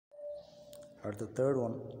அடுத்து third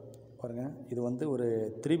one பாருங்கள். இது வந்து ஒரு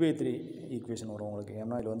 3/3 ஈக்குவேஷன் வரும் உங்களுக்கு.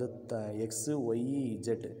 ஏன்னா இதில் வந்து எக்ஸு ஒய்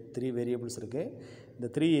இஜெட் 3 வேரியபிள்ஸ் இருக்குது. இந்த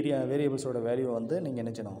 3 வேரியபிள்ஸோட வேல்யூ வந்து நீங்கள்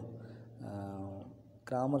என்ன செய்யணும்,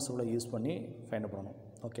 கிராமர்ஸ் ரூலை யூஸ் பண்ணி ஃபைண்ட் பண்ணணும்.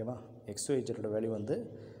 ஓகேவா? எக்ஸ் ஒய் இஜெட்டோட வேல்யூ வந்து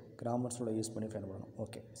கிராமர்ஸ் ரூலை யூஸ் பண்ணி ஃபைண்ட் பண்ணணும்.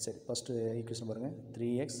 ஓகே சரி, ஃபஸ்ட்டு ஈக்குவேஷன் பாருங்கள்.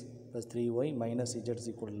 3x + 3y - z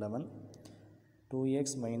 = 11, 2x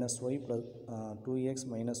 - y +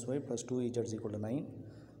 2z = 9,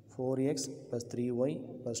 4x + 3y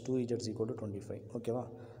 + 2z = 25. ஓகேவா?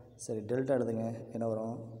 சரி, டெல்டா எழுதுங்க. என்ன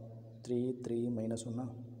வரும்? 3 3 - 1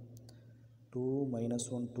 2 -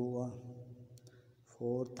 1 2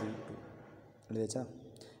 4 3 2 எழுதியாச்சா?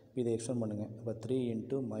 இப்போ இதை எக்ஸ்டெண்ட் பண்ணுங்கள். இப்போ 3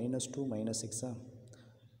 × -2 - 6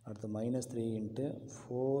 அடுத்து -3 ×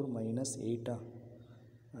 4 - 8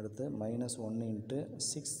 அடுத்து -1 ×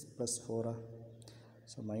 6 + 4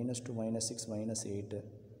 ஸோ -2 - 6 - 8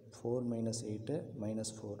 4 - 8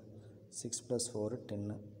 - 4 6 + 4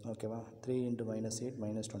 10. ஓகேவா? 3 × -8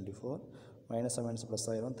 -24 -7 ப்ளஸ்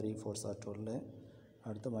ஆயிரும். 3 4s are 12.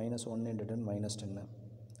 அடுத்து -1 × 10 -10.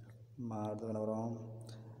 அடுத்து என்ன வரும்?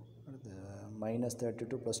 அடுத்து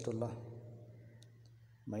 -32 + 12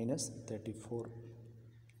 -34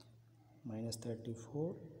 -34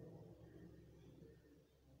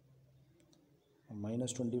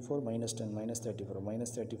 -24 -10 -34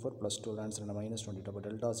 -34 + 12 ஆன்சர் என்ன? -22. அப்போ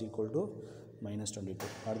டெல்டா இஸ் ஈக்குவல் டு -22.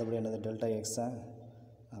 அடுத்தபடி என்னது? டெல்டா எக்ஸா?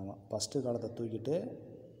 ஆமாம், ஃபஸ்ட்டு காலத்தை தூக்கிட்டு,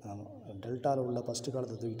 ஆமாம், டெல்டாவில் உள்ள ஃபஸ்ட்டு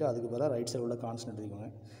காலத்தை தூக்கிட்டு அதுக்கு பதிலாக ரைட் சைடு உள்ள கான்ஸ்டன்ட் எழுதிக்கோங்க.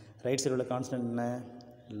 ரைட் சைடு உள்ள கான்ஸ்டன்ட் என்ன?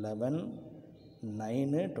 11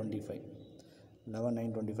 9 25. 11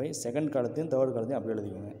 9 25. செகண்ட் காலத்தையும் தேர்ட் காலத்தையும் அப்படி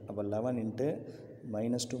எழுதிக்கோங்க. அப்போ 11 ×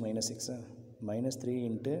 -2 - 6 -3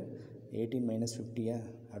 × 18 - 50.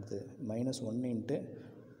 அடுத்து -1 ×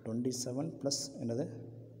 27 ப்ளஸ் என்னது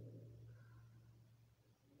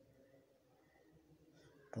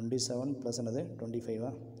 27 ப்ளஸ் என்னது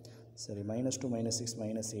 25. சரி, -2 - 6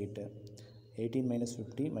 - 8 18 -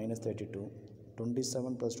 50 -32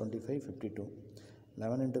 27 + 25 52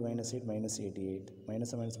 11 × -8 -88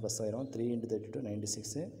 -7 ப்ளஸ் ஆயிரும். 3 × 32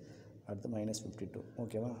 96 அடுத்து -52.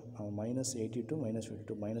 ஓகேவா? -82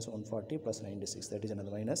 -52 -140 + 96 தட் இஸ்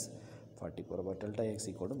என்னது -44. அப்போ டெல்டா எக்ஸ்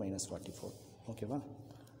ஈக்குவல் டு -44. ஓகேவா?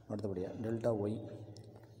 அடுத்தபடியாக டெல்டா ஒய்.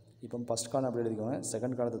 இப்போ ஃபஸ்ட் காலம் அப்படி எழுதிக்கோங்க.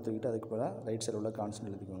 செகண்ட் காலத்தை தூக்கிட்டு அதுக்கு பதிலாக ரைட் சைடு உள்ள கான்ஸ்டன்ட்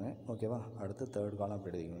எழுதிக்கோங்க. ஓகேவா? அடுத்து தேர்ட் காலம்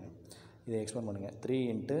அப்படி எழுதிக்கோங்க. இதை எக்ஸ்பிளைன் பண்ணுங்கள். 3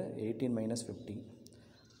 × 18 - 50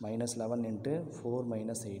 -11 × 4 -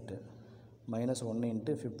 8 -1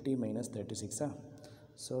 × 50 - 36.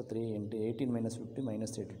 ஸோ 3 × 18 - 50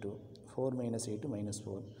 -32 4 - 8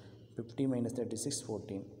 -4 50 - 36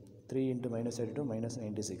 14 3 × -32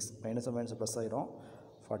 -96 -7 ப்ளஸ் ஆயிரும்.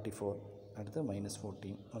 44 அடுத்து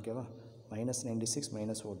 -14. ஓகேவா? -96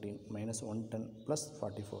 -14 -110 +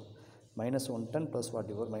 44 -110 +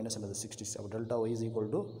 44 என்னது 66. அப்போ delta Y is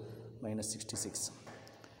equal to -66.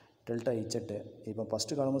 Delta Z. இப்போ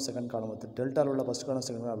ஃபஸ்ட்டு காலமும் செகண்ட் காலம் டெல்டாவில் உள்ள ஃபஸ்ட் காலம்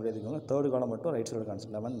செகண்ட் காலம் அப்படி எழுதிக்கோங்க. தேர்ட் காலம் மட்டும் ரைட் சைடு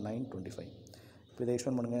கான்ஸ்டன்ட் 11 9 25. இப்போ இதை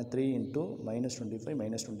எக்ஸ்பிளைன் பண்ணுங்கள். 3 × -25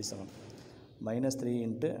 -27 -3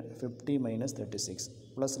 × 50 -36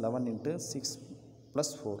 +11 × 6 +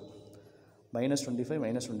 4 -25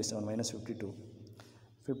 -27 -52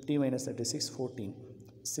 50 - 36 14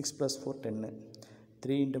 6 + 4 10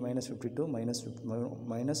 3 × -52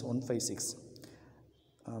 -156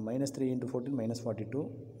 -3 × 14 -42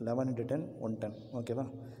 11 × 10 110. ஓகேவா?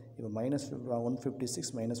 இப்போ -156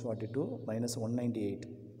 -42 -198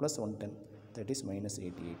 + 110 that is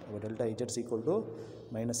 -88. அப்போ டெல்டா இஜெட் ஈக்குவல் டு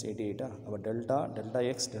 -88. அப்போ delta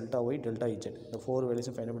X delta Y delta Z இந்த 4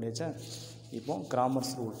 வேல்யூஸும் ஃபைண்ட் பண்ணியாச்சா? இப்போ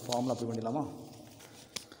கிராமர்ஸ் ரூல் ஃபார்முலா அப்ளை பண்ணிடலாமா?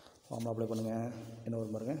 ஃபார்முலா அப்ளை பண்ணுங்கள். என்ன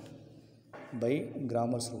வரும் பாருங்கள். By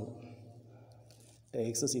Cramer's rule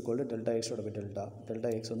X is equal to delta X / delta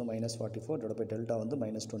X வந்து -44 டெல்டா வந்து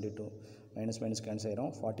 -22 மைனஸ் கேன்சல்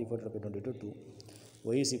ஆயிரும். 44 / 22 2.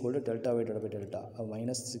 y is equal to delta y / delta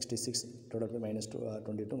 -66 /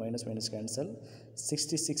 -22 minus cancel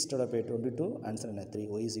 66 / 22 answer என்ன 3.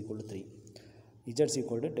 y is equal to 3. z is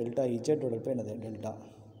equal to delta z / என்னது delta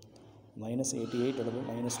 -88 /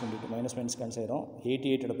 -22 minus cancel ஆயிரும்.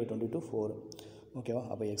 88 / 22 4. ஓகேவா?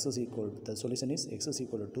 அப்போ x is equal to the solution is x is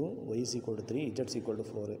equal to 2, y is equal to 3, z is equal to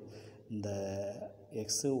 4. இந்த x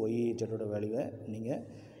y z ஓட வேல்யூவை நீங்கள்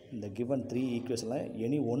இந்த given 3 ஈக்குவேஷனில்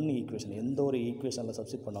எனி ஒன் ஈக்குவேஷன் எந்த ஒரு ஈக்குவேஷனில்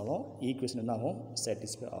சப்ஸ்டிட் பண்ணாலும் ஈக்குவேஷன் என்ன ஆகும்?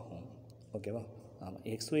 சாட்டிஸ்ஃபை ஆகும். ஓகேவா? ஆமாம்.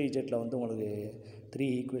 XY ஜெட்டில் வந்து உங்களுக்கு 3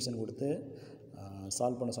 ஈக்குவேஷன் கொடுத்து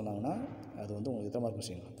சால்வ் பண்ண சொன்னாங்கன்னா அது வந்து உங்களுக்கு எத்தனை மார்க்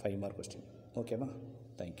கொஸ்டின்? 5 mark question. ஓகேவா?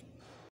 தேங்க்யூ.